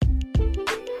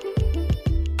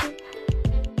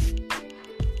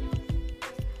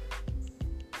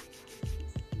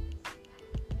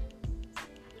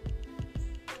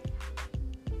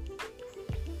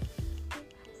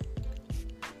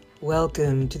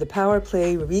Welcome to the Power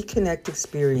Play Reconnect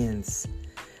Experience.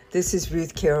 This is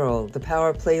Ruth Carroll, the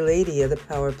Power Play Lady of the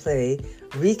Power Play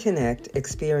Reconnect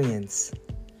Experience.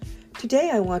 Today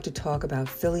I want to talk about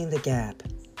filling the gap.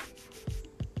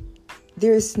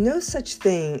 There is no such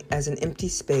thing as an empty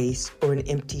space or an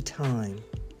empty time.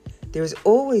 There is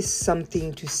always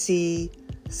something to see,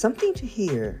 something to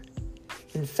hear.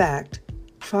 In fact,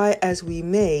 try as we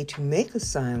may to make a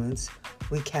silence,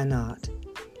 we cannot.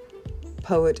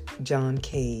 Poet John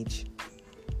Cage.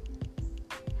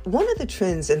 One of the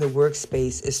trends in the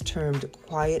workspace is termed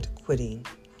quiet quitting.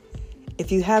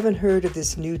 If you haven't heard of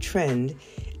this new trend,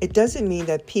 it doesn't mean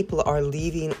that people are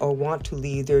leaving or want to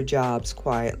leave their jobs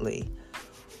quietly.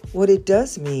 What it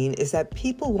does mean is that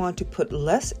people want to put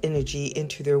less energy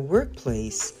into their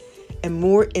workplace and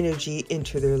more energy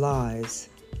into their lives.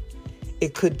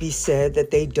 It could be said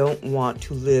that they don't want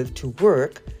to live to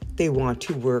work, they want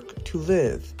to work to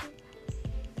live.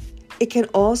 It can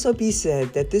also be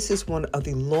said that this is one of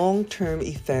the long-term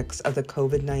effects of the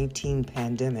COVID-19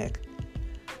 pandemic.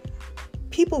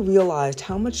 People realized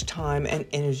how much time and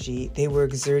energy they were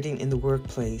exerting in the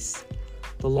workplace.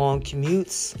 The long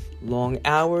commutes, long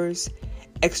hours,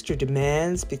 extra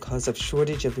demands because of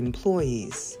shortage of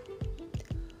employees.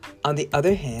 On the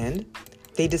other hand,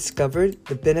 they discovered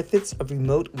the benefits of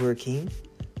remote working,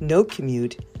 no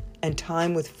commute, and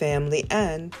time with family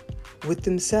and with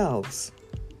themselves.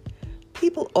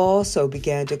 People also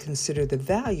began to consider the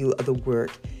value of the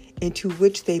work into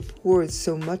which they poured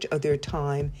so much of their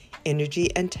time,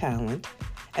 energy, and talent,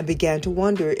 and began to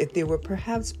wonder if there were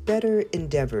perhaps better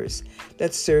endeavors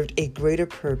that served a greater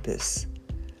purpose.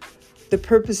 The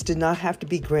purpose did not have to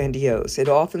be grandiose. It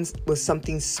often was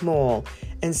something small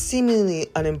and seemingly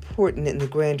unimportant in the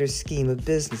grander scheme of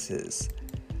businesses.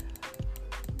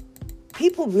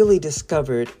 People really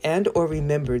discovered and or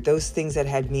remembered those things that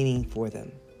had meaning for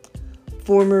them.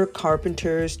 Former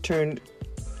carpenters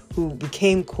who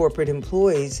became corporate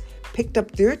employees picked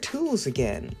up their tools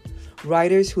again.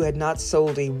 Writers who had not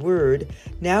sold a word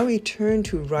now returned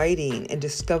to writing and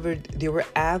discovered there were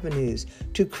avenues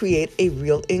to create a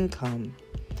real income.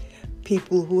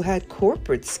 People who had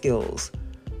corporate skills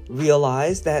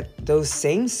realized that those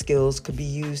same skills could be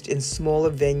used in smaller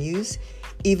venues,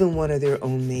 even one of their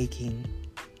own making.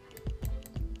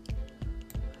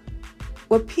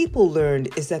 What people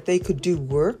learned is that they could do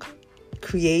work,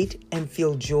 create, and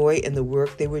feel joy in the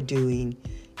work they were doing,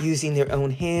 using their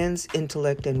own hands,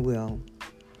 intellect, and will.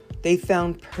 They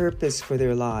found purpose for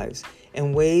their lives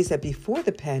in ways that before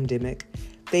the pandemic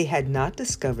they had not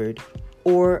discovered,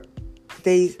 or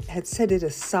they had set it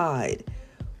aside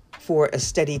for a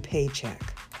steady paycheck.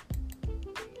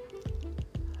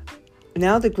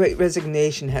 Now the Great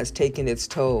Resignation has taken its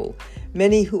toll.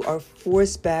 Many who are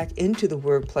forced back into the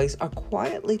workplace are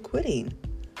quietly quitting,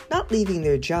 not leaving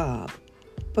their job,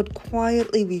 but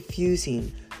quietly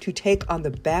refusing to take on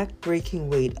the back-breaking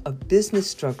weight of business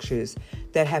structures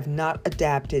that have not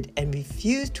adapted and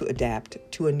refuse to adapt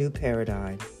to a new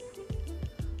paradigm.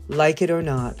 Like it or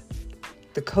not,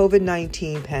 the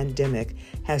COVID-19 pandemic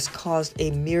has caused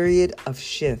a myriad of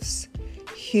shifts,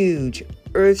 huge,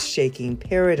 earth-shaking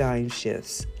paradigm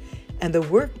shifts, and the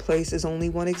workplace is only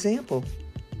one example.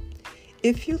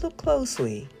 If you look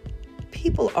closely,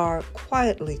 people are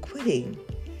quietly quitting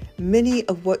many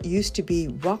of what used to be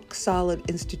rock-solid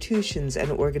institutions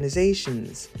and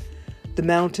organizations, the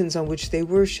mountains on which they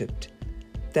worshiped,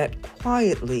 that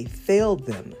quietly failed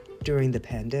them during the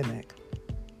pandemic.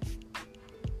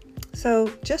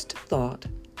 So, just a thought.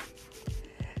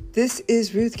 This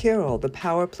is Ruth Carroll, the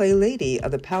Power Play Lady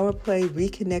of the Power Play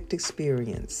Reconnect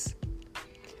Experience.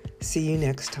 See you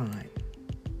next time.